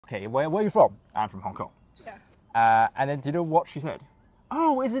okay, where are you from? I'm from Hong Kong. Yeah. And then do you know what she said?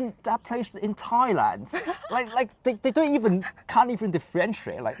 Oh, isn't that place in Thailand? they can't even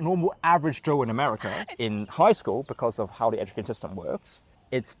differentiate like normal average Joe in America in high school because of how the education system works.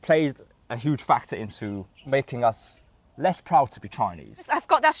 It's played a huge factor into making us less proud to be Chinese. I've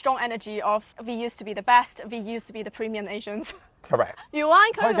got that strong energy of we used to be the best, we used to be the premium Asians. Correct. 粵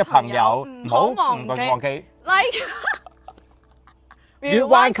灣區嘅朋友唔好忘記 like 粵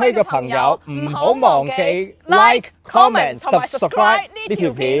灣區嘅朋友唔好忘記 like, comment, subscribe 呢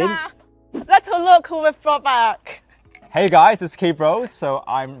條片。Let's look who we've brought back. Hey guys, it's Key Bros. So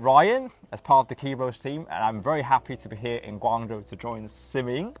I'm Ryan as part of the Key Bros team, and I'm very happy to be here in Guangzhou to join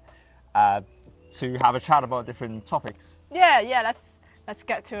Siming to have a chat about different topics. Yeah, let's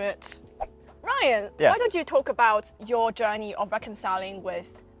get to it. Ryan, yes. Why don't you talk about your journey of reconciling with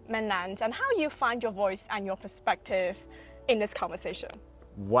mainland and how you find your voice and your perspective in this conversation?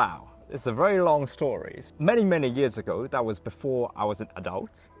 Wow, it's a very long story. Many years ago, that was before I was an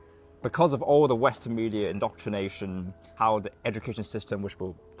adult, because of all the Western media indoctrination, how the education system, which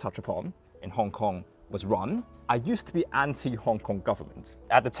we'll touch upon, in Hong Kong was run, I used to be anti-Hong Kong government.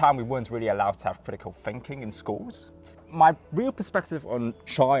 At the time, we weren't really allowed to have critical thinking in schools. My real perspective on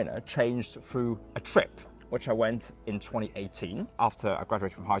China changed through a trip, which I went in 2018 after I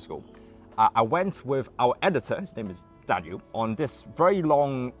graduated from high school. I went with our editor, his name is Daniel, on this very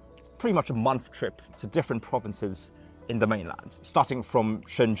long, pretty much a month trip to different provinces in the mainland, starting from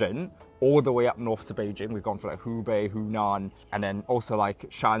Shenzhen all the way up north to Beijing. We've gone for like Hubei, Hunan, and then also like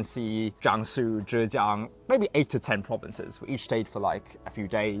Shanxi, Jiangsu, Zhejiang, maybe 8 to 10 provinces. We each stayed for like a few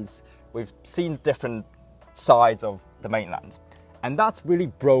days. We've seen different sides of the mainland, and that's really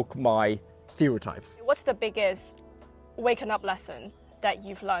broke my stereotypes. What's the biggest waking up lesson that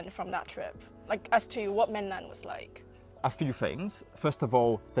you've learned from that trip, like as to what mainland was like? A few things. First of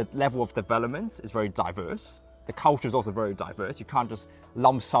all, the level of development is very diverse. The culture is also very diverse. You can't just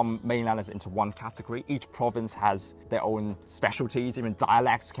lump some mainlanders into one category. Each province has their own specialties. Even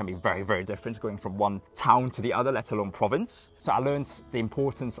dialects can be very different, going from one town to the other, let alone province. So I learned the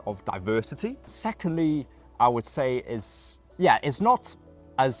importance of diversity. Secondly, I would say it's not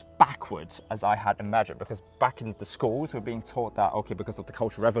as backward as I had imagined, because back in the schools, we're being taught that, okay, because of the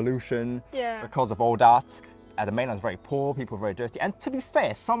Cultural Revolution, because of all that, the mainland is very poor, people are very dirty. And to be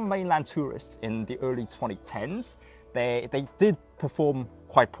fair, some mainland tourists in the early 2010s, they did perform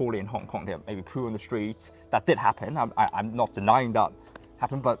quite poorly in Hong Kong. They maybe poo on the street. That did happen. I'm not denying that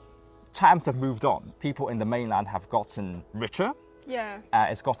happened, but times have moved on. People in the mainland have gotten richer. Yeah.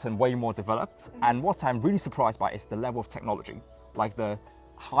 It's gotten way more developed. And what I'm really surprised by is the level of technology. Like the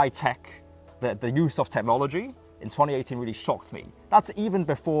high tech, the use of technology in 2018 really shocked me. That's even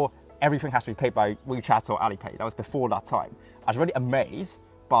before everything has to be paid by WeChat or Alipay. That was before that time. I was really amazed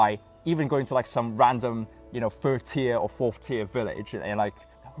by even going to like some random, third tier or fourth tier village in like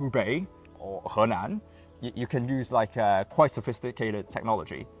Hubei or Henan. You can use like quite sophisticated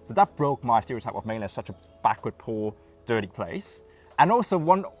technology. So that broke my stereotype of mainland as such a backward, poor, dirty place. And also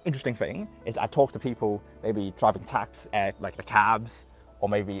one interesting thing is I talk to people maybe driving taxi, like the cabs, or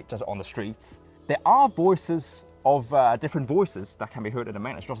maybe just on the streets. There are voices of different voices that can be heard in the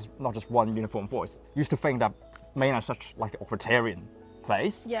mainland. It's not just one uniform voice. Used to think that mainland is such like an authoritarian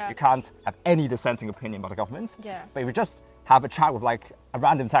place. Yeah. You can't have any dissenting opinion about the government. Yeah. But if you just have a chat with like a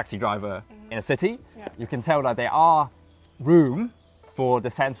random taxi driver in a city, you can tell that there are room for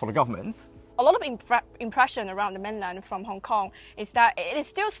dissent for the government. A lot of impression around the mainland from Hong Kong is that it is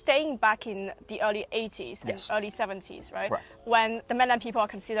still staying back in the early 80s and early 70s, right? Correct. When the mainland people are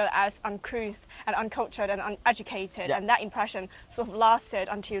considered as uncouth and uncultured and uneducated, and that impression sort of lasted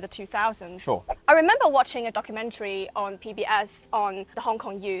until the 2000s. Sure. I remember watching a documentary on PBS on the Hong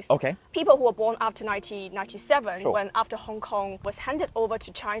Kong youth. Okay. People who were born after 1997, Sure. when after Hong Kong was handed over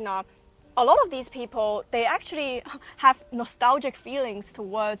to China. A lot of these people, they actually have nostalgic feelings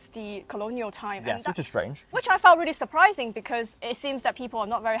towards the colonial time. Yes, which is strange. Which I found really surprising, because it seems that people are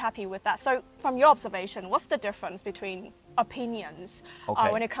not very happy with that. So from your observation, what's the difference between opinions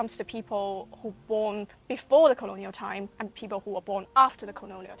when it comes to people who were born before the colonial time and people who were born after the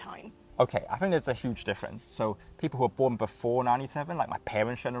colonial time? Okay, I think there's a huge difference. So people who were born before 97, like my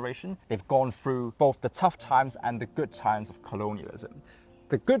parents' generation, they've gone through both the tough times and the good times of colonialism.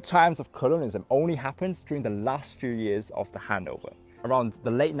 The good times of colonialism only happened during the last few years of the handover, around the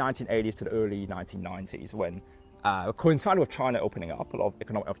late 1980s to the early 1990s, when coincided with China opening up a lot of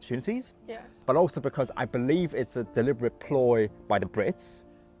economic opportunities, but also because I believe it's a deliberate ploy by the Brits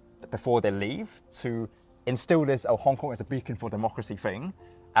before they leave to instill this Hong Kong as a beacon for democracy thing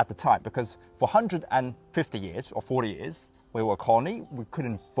at the time, because for 150 years or 40 years, we were a colony. We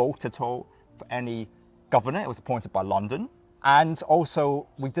couldn't vote at all for any governor. It was appointed by London. And also,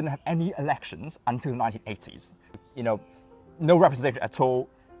 we didn't have any elections until the 1980s. You know, no representation at all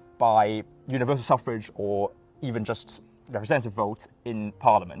by universal suffrage or even just representative vote in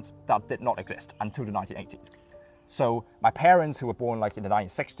Parliament. That did not exist until the 1980s. So my parents, who were born like in the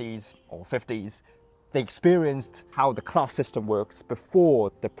 1960s or 50s, they experienced how the class system works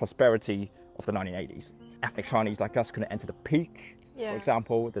before the prosperity of the 1980s. Ethnic Chinese like us couldn't enter the peak, for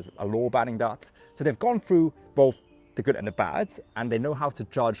example. There's a law banning that. So they've gone through both the good and the bad, and they know how to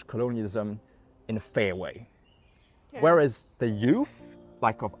judge colonialism in a fair way. Yeah. Whereas the youth,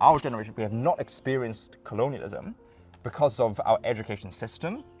 like of our generation, we have not experienced colonialism because of our education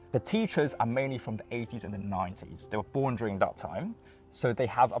system. The teachers are mainly from the 80s and the 90s. They were born during that time. So they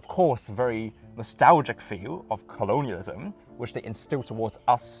have, of course, a very nostalgic feel of colonialism, which they instill towards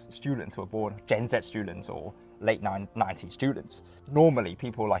us students who are born Gen Z students or late 90s students. Normally,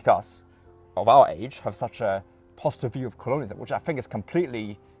 people like us, of our age, have such a positive view of colonialism, which I think is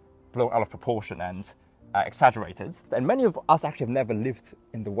completely blown out of proportion and exaggerated. And many of us actually have never lived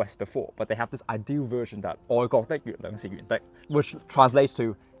in the West before, but they have this ideal version that 外國的月亮是圓的, which translates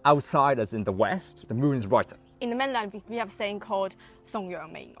to outsiders in the West, the moon is brighter. In the mainland, we have a saying called 崇洋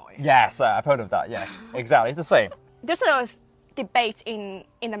媚外. Yes, I've heard of that, yes. Exactly, it's the same. There's a debate in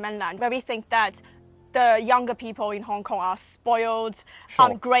the mainland where we think that the younger people in Hong Kong are spoiled,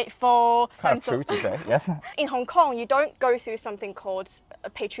 ungrateful. Kind of true to say, yes. In Hong Kong, you don't go through something called a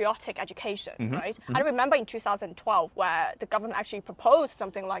patriotic education, right? I remember in 2012 where the government actually proposed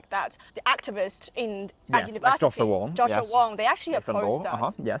something like that. The activists at university, like Joshua Wong, they actually opposed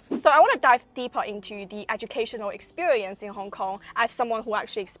that. Yes. So I want to dive deeper into the educational experience in Hong Kong as someone who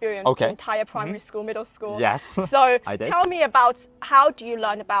actually experienced the entire primary school, middle school. Yes, so I did. Tell me about how do you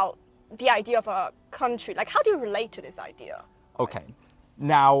learn about the idea of a country? Like, how do you relate to this idea? Okay.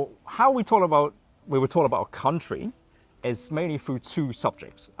 Now, how we were taught about a country is mainly through two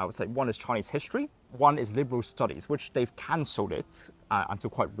subjects. I would say one is Chinese history, one is liberal studies, which they've cancelled it until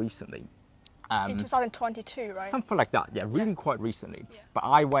quite recently. In 2022, right? Something like that, really quite recently. Yeah. But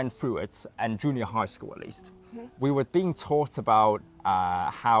I went through it, and junior high school at least. We were being taught about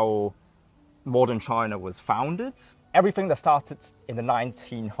how modern China was founded, everything that started in the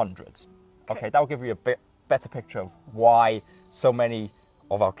 1900s. Okay, that will give you a bit better picture of why so many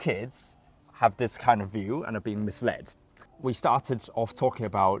of our kids have this kind of view and are being misled. We started off talking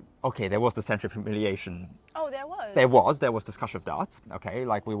about, okay, there was the Century of Humiliation. Oh, there was? There was discussion of that, okay?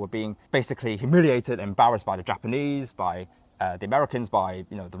 Like we were being basically humiliated, embarrassed by the Japanese, by the Americans, by,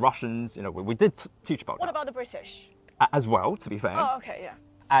 the Russians. We did teach about that. What about the British? As well, to be fair. Oh, okay, yeah.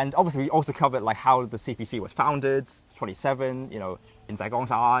 And obviously we also covered like how the CPC was founded, 27, in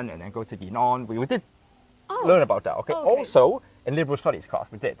Zaigongshan, and then go to Yinon. We did learn about that, okay? Also, in liberal studies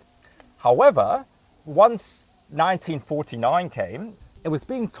class, we did. However, once 1949 came, it was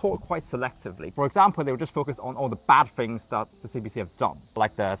being taught quite selectively. For example, they were just focused on all the bad things that the CPC have done,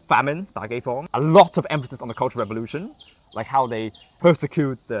 like the famine, a lot of emphasis on the Cultural Revolution, like how they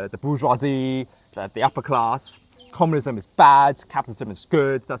persecute the bourgeoisie, the upper class. Communism is bad, capitalism is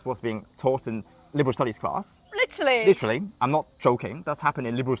good. That's what's being taught in liberal studies class. Literally? Literally. I'm not joking. That's happened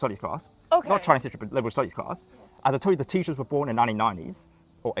in liberal studies class. Okay. Not Chinese history, but liberal studies class. As I told you, the teachers were born in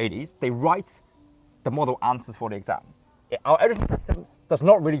 1990s or 80s. They write the model answers for the exam. Our education system does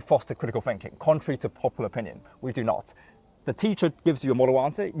not really foster critical thinking, contrary to popular opinion. We do not. The teacher gives you a model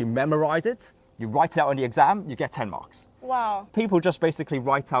answer, you memorize it, you write it out on the exam, you get 10 marks. Wow. People just basically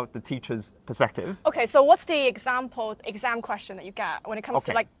write out the teacher's perspective. Okay, so what's the exam question that you get when it comes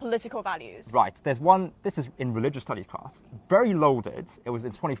to like political values? Right, there's one, this is in religious studies class, very loaded. It was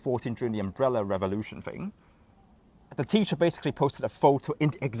in 2014 during the Umbrella Revolution thing. The teacher basically posted a photo in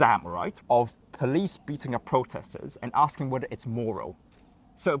the exam, right, of police beating up protesters and asking whether it's moral.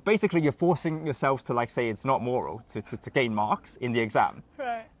 So basically you're forcing yourself to like say it's not moral to gain marks in the exam.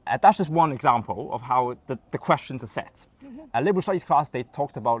 Right. That's just one example of how the questions are set. A liberal studies class, they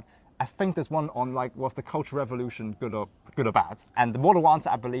talked about, I think there's one on like, was the Cultural Revolution good or bad? And the model answer,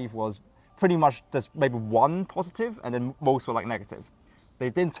 I believe, was pretty much there's maybe one positive and then most were like negative. They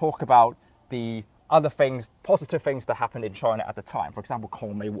didn't talk about the other things, positive things that happened in China at the time. For example,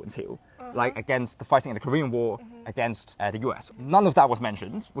 like against the fighting in the Korean War against the US. None of that was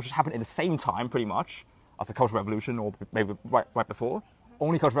mentioned, which happened in the same time pretty much as the Cultural Revolution or maybe right before.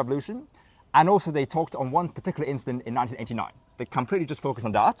 Only Cultural Revolution. And also they talked on one particular incident in 1989. They completely just focused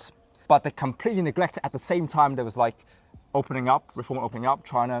on that, but they completely neglected at the same time there was like reform opening up,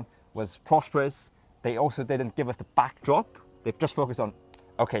 China was prosperous. They also didn't give us the backdrop. They've just focused on,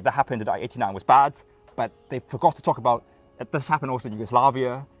 okay, that happened in 1989 was bad, but they forgot to talk about This happened also in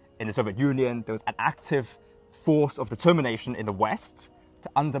Yugoslavia, in the Soviet Union. There was an active force of determination in the West to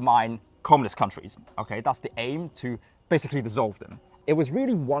undermine communist countries. Okay, that's the aim, to basically dissolve them. It was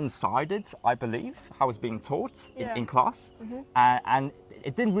really one-sided, I believe, how it was being taught in class. And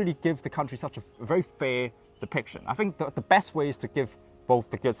it didn't really give the country such a very fair depiction. I think the best way is to give both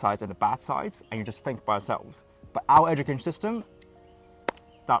the good sides and the bad sides, and you just think by yourselves. But our education system,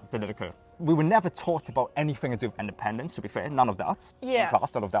 that didn't occur. We were never taught about anything to do with independence, to be fair, none of that. In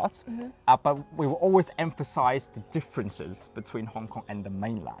class, none of that. But we will always emphasize the differences between Hong Kong and the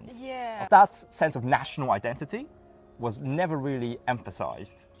mainland. That sense of national identity was never really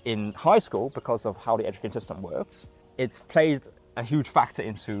emphasized in high school because of how the education system works. It's played a huge factor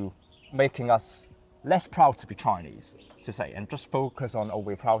into making us less proud to be Chinese, to say, and just focus on, oh,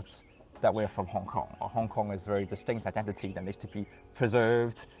 we're proud that we're from Hong Kong. Or Hong Kong is a very distinct identity that needs to be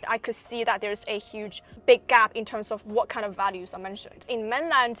preserved. I could see that there's a huge, big gap in terms of what kind of values are mentioned. In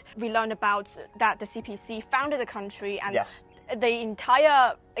mainland, we learned about that the CPC founded the country, and the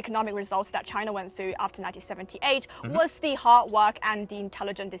entire economic results that China went through after 1978 was the hard work and the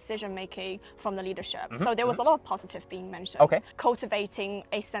intelligent decision-making from the leadership. So there was a lot of positive being mentioned, cultivating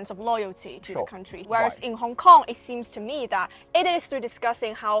a sense of loyalty to the country. Whereas in Hong Kong, it seems to me that it is through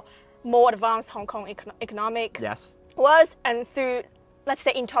discussing how more advanced Hong Kong economic was, and through, let's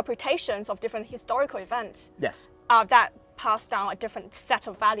say, interpretations of different historical events that passed down a different set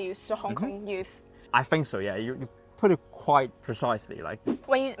of values to Hong Kong youth. I think so, yeah. You put it quite precisely. Like,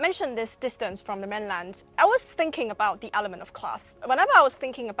 when you mentioned this distance from the mainland, I was thinking about the element of class. Whenever I was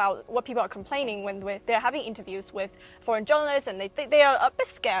thinking about what people are complaining when they're having interviews with foreign journalists, and they are a bit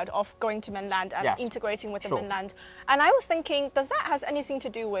scared of going to mainland and integrating with the mainland. And I was thinking, does that have anything to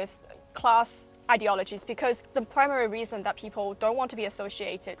do with class ideologies? Because the primary reason that people don't want to be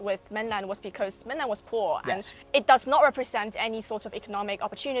associated with mainland was because mainland was poor, and it does not represent any sort of economic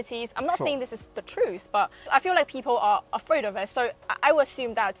opportunities. I'm not saying this is the truth, but I feel like people are afraid of it. So I would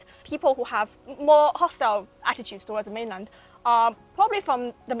assume that people who have more hostile attitudes towards the mainland are probably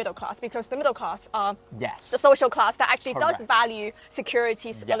from the middle class, because the middle class are the social class that actually does value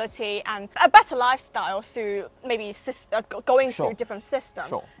security, stability, and a better lifestyle through maybe going through different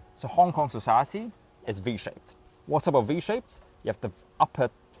systems. So Hong Kong society is V-shaped. What's about V-shaped? You have the upper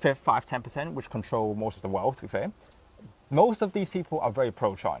 5-10%, which control most of the wealth, to be fair. Most of these people are very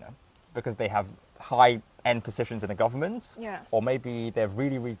pro-China because they have high-end positions in the government, or maybe they have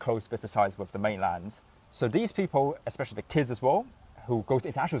really, really close business ties with the mainland. So these people, especially the kids as well, who go to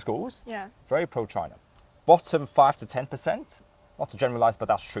international schools, very pro-China. Bottom 5 to 10%, not to generalize, but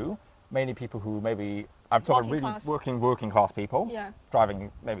that's true. Mainly people who maybe, I'm talking working class people, driving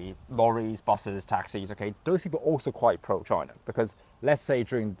maybe lorries, buses, taxis, okay? Those people are also quite pro-China, because let's say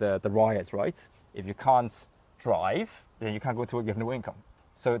during the riots, right? If you can't drive, then you can't go to work, you have no income.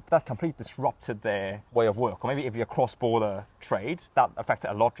 So that completely disrupted their way of work. Or maybe if you're cross-border trade, that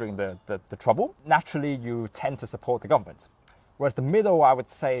affected a lot during the trouble. Naturally, you tend to support the government. Whereas the middle, I would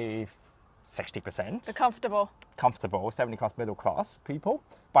say 60%. The comfortable, 70-class middle class people.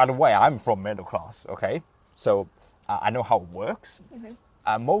 By the way, I'm from middle class, okay? So I know how it works.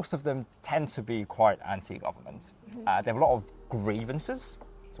 Most of them tend to be quite anti-government. They have a lot of grievances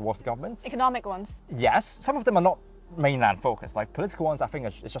towards the government. Economic ones. Yes, some of them are not mainland focused. Like political ones, I think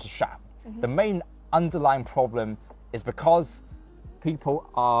it's just a sham. The main underlying problem is because people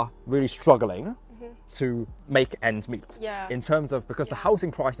are really struggling to make ends meet. In terms of, because the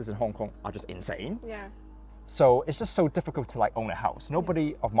housing prices in Hong Kong are just insane. So it's just so difficult to like own a house.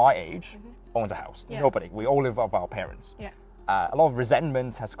 Nobody of my age owns a house. Nobody. We all live with our parents. A lot of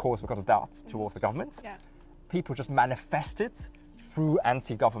resentment has caused because of that towards the government. People just manifest it through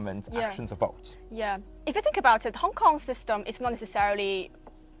anti-government actions of vote. If you think about it, Hong Kong's system is not necessarily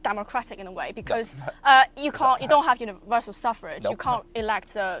democratic in a way, because you don't have universal suffrage. You can't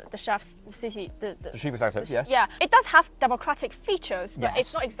elect the chief executive. It does have democratic features, but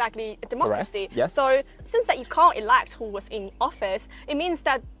it's not exactly a democracy. So since that you can't elect who was in office, it means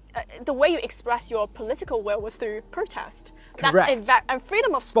that the way you express your political will was through protest. Correct. And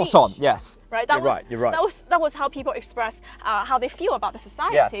freedom of speech. Spot on, yes. Right? You're right. That was how people express how they feel about the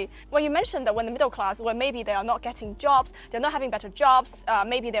society. When you mentioned that when the middle class, where maybe they are not getting jobs, they're not having better jobs,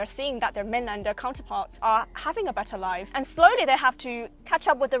 maybe they're seeing that their mainlander counterparts are having a better life. And slowly they have to catch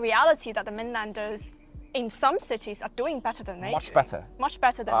up with the reality that the mainlanders in some cities are doing better than they do. Much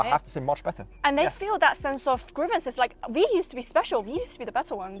better than I have to say much better. And they feel that sense of grievances, like, we used to be special, we used to be the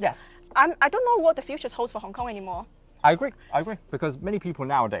better ones. I don't know what the future holds for Hong Kong anymore. I agree, because many people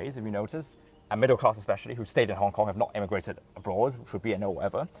nowadays, if you notice, middle class especially, who stayed in Hong Kong, have not immigrated abroad through BNO or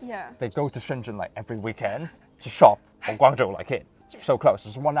whatever, they go to Shenzhen like every weekend to shop, or Guangzhou like here. It's so close.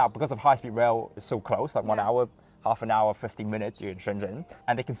 It's 1 hour, because of high-speed rail, it's so close, like 1 hour, half an hour, 15 minutes, you're in Shenzhen.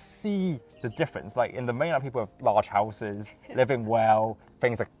 And they can see the difference. Like in the mainland, people have large houses, living well,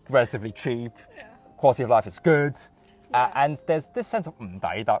 things are relatively cheap, quality of life is good. And there's this sense of 唔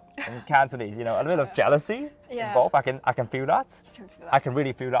抵得 in Cantonese, you know, a little bit of jealousy involved. I can feel that. I can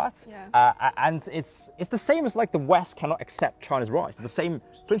really feel that. And it's the same as like the West cannot accept China's rise. It's the same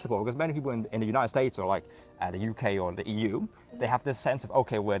principle, because many people in the United States or like the UK or the EU, they have this sense of,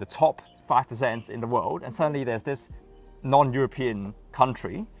 okay, we're the top 5% in the world, and suddenly there's this non-European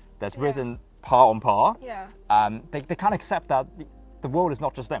country that's risen par on par. They can't accept that the world is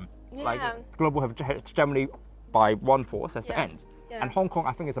not just them. Like global hegemony by one force has to end. And Hong Kong,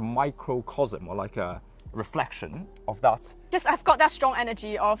 I think, is a microcosm or like a reflection of that. Just I've got that strong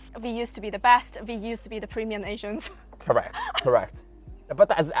energy of we used to be the best, we used to be the premium Asians. Correct. But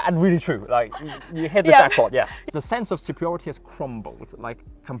that's really true. Like you hit the jackpot. Yes. The sense of superiority has crumbled, like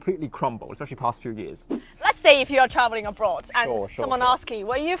completely crumbled, especially past few years. Let's say if you are traveling abroad and someone asks you,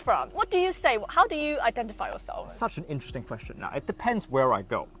 where are you from? What do you say? How do you identify yourself? Such an interesting question. Now, it depends where I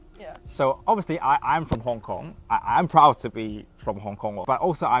go. So obviously I'm from Hong Kong. I'm proud to be from Hong Kong, but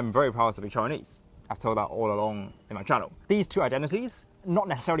also I'm very proud to be Chinese. I've told that all along in my channel. These two identities not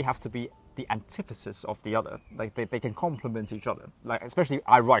necessarily have to be the antithesis of the other. Like they can complement each other. Like especially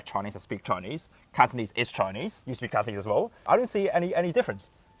I write Chinese, I speak Chinese. Cantonese is Chinese. You speak Cantonese as well. I don't see any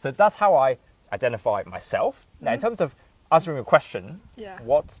difference. So that's how I identify myself. Now in terms of answering your question,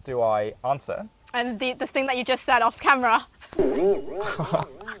 what do I answer? And the thing that you just said off camera.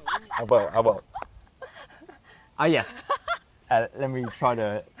 I will. Yes. Let me try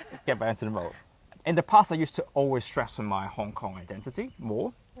to get back into the mode. In the past, I used to always stress on my Hong Kong identity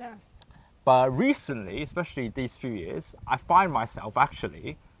more. But recently, especially these few years, I find myself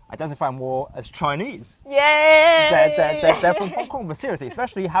actually identifying more as Chinese. They're from Hong Kong, but seriously,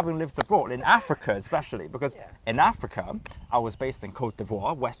 especially having lived abroad, in Africa especially, because in Africa, I was based in Côte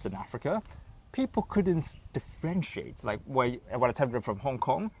d'Ivoire, Western Africa. People couldn't differentiate, like when I tell them from Hong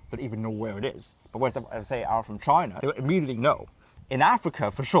Kong, they don't even know where it is. But when I say I'm from China, they immediately know. In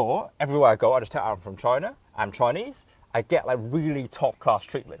Africa, for sure, everywhere I go, I just tell I'm from China, I'm Chinese. I get like really top-class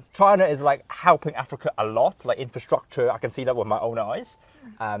treatment. China is like helping Africa a lot, like infrastructure. I can see that with my own eyes.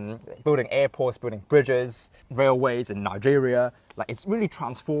 Building airports, building bridges, railways in Nigeria. Like it's really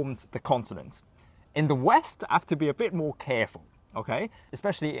transformed the continent. In the West, I have to be a bit more careful. Okay,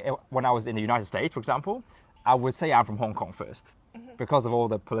 especially when I was in the United States, for example, I would say I'm from Hong Kong first because of all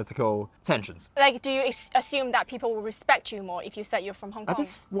the political tensions. Like, do you assume that people will respect you more if you said you're from Hong Kong?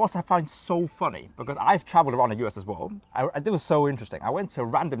 This is what I find so funny, because I've traveled around the US as well. It was so interesting. I went to a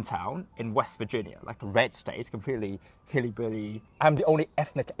random town in West Virginia, like a red state, completely hilly-billy. I'm the only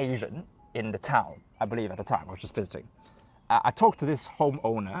ethnic Asian in the town, I believe, at the time. I was just visiting. I talked to this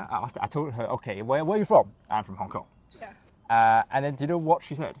homeowner. I told her, okay, where are you from? I'm from Hong Kong. And then do you know what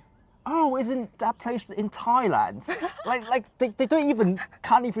she said? Oh, isn't that place in Thailand? like they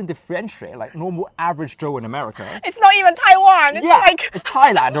can't even differentiate like normal average Joe in America. It's not even Taiwan. It's it's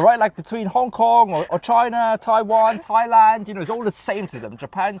Thailand, all right? Like between Hong Kong or China, Taiwan, Thailand, you know, it's all the same to them.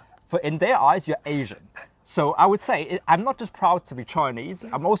 Japan, in their eyes, you're Asian. So I would say I'm not just proud to be Chinese.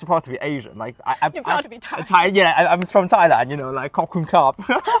 I'm also proud to be Asian. Like you're proud to be Thai. I'm from Thailand. You know, like Kok Kun Kap.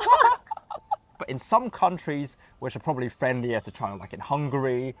 But in some countries which are probably friendlier to China, like in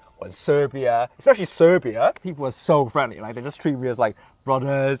Hungary or in Serbia, especially Serbia, people are so friendly. Like they just treat me as like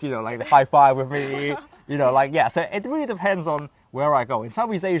brothers, you know, like they high five with me, you know, like, yeah. So it really depends on where I go. In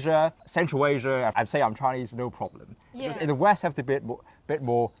Southeast Asia, Central Asia, I'd say I'm Chinese, no problem. Just in the West, I have to be a bit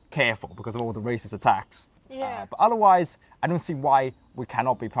more careful because of all the racist attacks. But otherwise, I don't see why we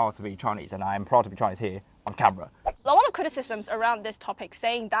cannot be proud to be Chinese, and I am proud to be Chinese here on camera. A lot of criticisms around this topic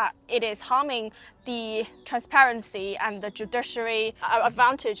saying that it is harming the transparency and the judiciary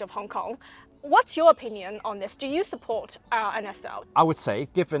advantage of Hong Kong. What's your opinion on this? Do you support NSL? I would say,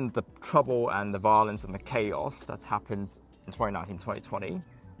 given the trouble and the violence and the chaos that's happened in 2019, 2020,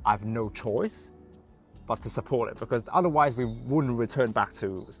 I have no choice but to support it, because otherwise we wouldn't return back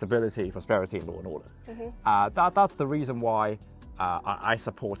to stability, prosperity, and law and order. That's the reason why I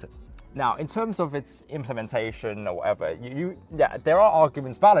support it. Now, in terms of its implementation or whatever, there are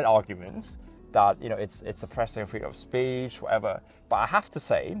arguments, valid arguments, that, you know, it's suppressing freedom of speech, whatever. But I have to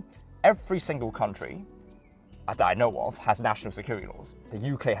say, every single country that I know of has national security laws.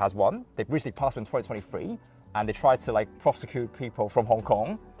 The UK has one. They recently passed one in 2023, and they tried to like prosecute people from Hong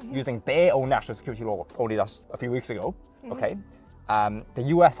Kong using their own national security law only just a few weeks ago. Okay, the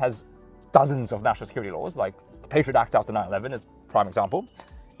US has dozens of national security laws, like the Patriot Act after 9/11 is a prime example.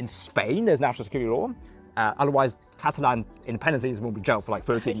 In Spain, there's national security law. Otherwise, Catalan independently will be jailed for like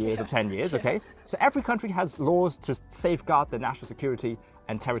 13 years or 10 years, okay? So every country has laws to safeguard their national security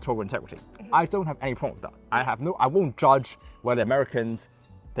and territorial integrity. I don't have any problem with that. I won't judge whether Americans,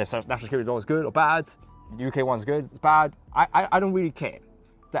 their national security law is good or bad, the UK one's good, it's bad. I don't really care.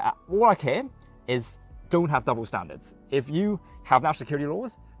 All I care is don't have double standards. If you have national security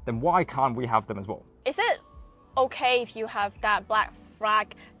laws, then why can't we have them as well? Is it okay if you have that black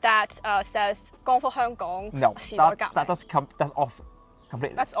flag that says 往後香港 No, that's off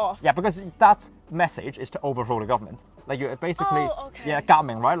completely. That's off. Yeah, because that message is to overthrow the government. Like you're basically,革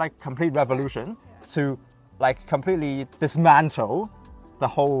命, right? Like complete revolution to like completely dismantle the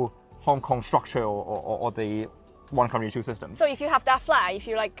whole Hong Kong structure or the one country, two systems. So if you have that flag, if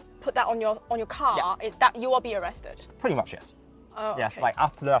you like put that on your car, that you will be arrested. Pretty much, yes. Oh, yes, okay. like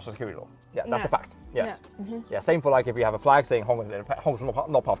after the national security law. Yeah, that's a fact. Yes. Yeah. Yeah, same for like if you have a flag saying Hong Kong's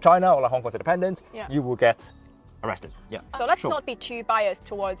not part of China or like Hong Kong's independent, you will get arrested. Yeah. So let's not be too biased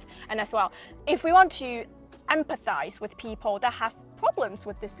towards, and as well, if we want to empathize with people that have problems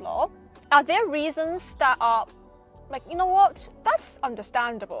with this law, are there reasons that are like, you know what, that's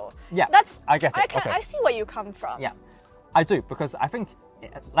understandable? Yeah, I guess I see where you come from. Yeah, I do, because I think,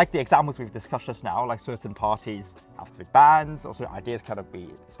 like the examples we've discussed just now, like certain parties have to be banned, or certain ideas cannot be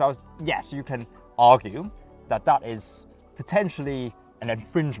espoused. Yes, you can argue that that is potentially an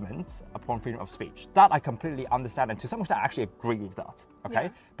infringement upon freedom of speech. That I completely understand, and to some extent I actually agree with that,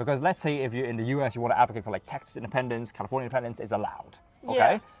 okay? Because let's say if you're in the US, you want to advocate for like Texas independence, California independence is allowed,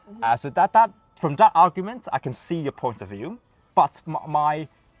 okay? So that from that argument, I can see your point of view, but my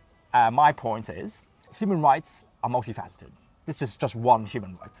point is, human rights are multifaceted. This is just one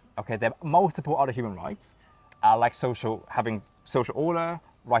human right, okay? There are multiple other human rights, like having social order,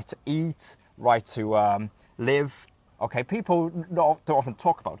 right to eat, right to live. Okay, people don't often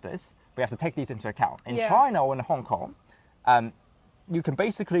talk about this, but we have to take these into account. In China or in Hong Kong, you can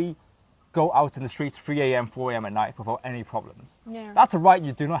basically go out in the streets 3 a.m., 4 a.m. at night without any problems. Yeah. That's a right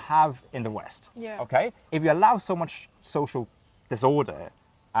you do not have in the West. Yeah. Okay? If you allow so much social disorder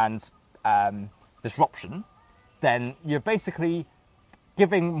and disruption, then you're basically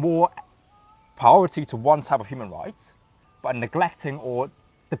giving more priority to one type of human rights, but neglecting or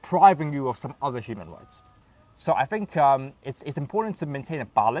depriving you of some other human rights. So I think it's important to maintain a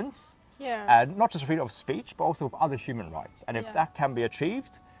balance, not just freedom of speech, but also with other human rights. And if that can be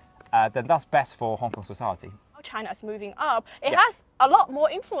achieved, then that's best for Hong Kong society. China is moving up. It has a lot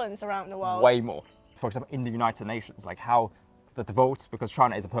more influence around the world. Way more. For example, in the United Nations, like how the vote, because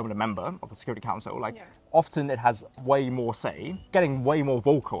China is a permanent member of the Security Council, like often it has way more say, getting way more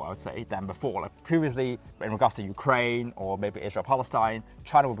vocal, I would say, than before. Like previously, in regards to Ukraine or maybe Israel-Palestine,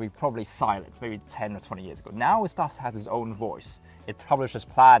 China would be probably silent, maybe 10 or 20 years ago. Now it starts to have its own voice. It publishes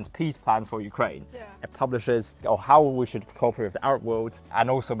plans, peace plans for Ukraine. It publishes how we should cooperate with the Arab world, and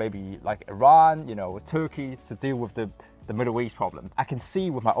also maybe like Iran, you know, Turkey, to deal with the Middle East problem. I can see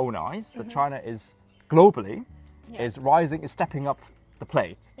with my own eyes that China is globally is rising, is stepping up the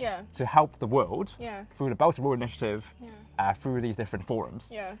plate to help the world through the Belt and Road Initiative, through these different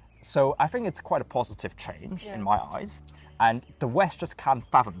forums. So I think it's quite a positive change in my eyes. And the West just can't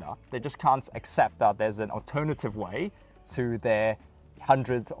fathom that. They just can't accept that there's an alternative way to their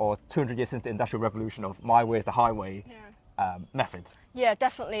 100 or 200 years since the Industrial Revolution of my way is the highway method. Yeah,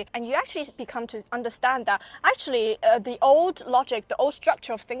 definitely. And you actually become to understand that actually the old logic, the old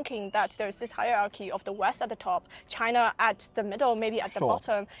structure of thinking that there's this hierarchy of the West at the top, China at the middle, maybe at the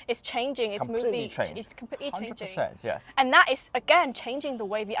bottom, is changing, it's moving, it's completely changing. 100%, yes. And that is, again, changing the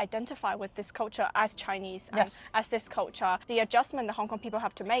way we identify with this culture as Chinese, and as this culture. The adjustment the Hong Kong people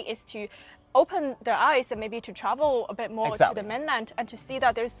have to make is to open their eyes and maybe to travel a bit more to the mainland and to see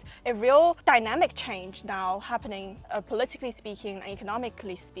that there's a real dynamic change now happening, politically speaking and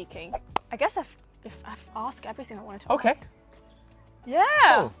economically speaking. I guess I've asked everything I wanted to ask. Yeah.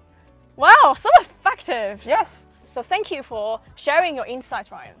 Cool. Wow, so effective. Yes. So thank you for sharing your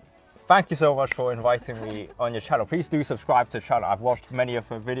insights, Ryan. Thank you so much for inviting me on your channel. Please do subscribe to the channel. I've watched many of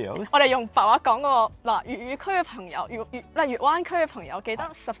her videos. 我哋用白話講個嗱粵語區嘅朋友，粵灣區嘅朋友記得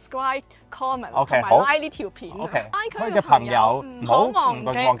subscribe、comment 同埋 like 呢條片。OK，灣區嘅朋友唔好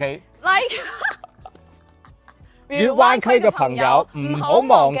忘記 like。粵灣區嘅朋友唔好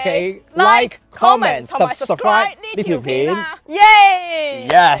忘記 like、comment、subscribe 呢條片。Yay!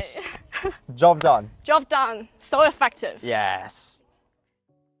 Yes. Job done. Job done. So effective. Yes.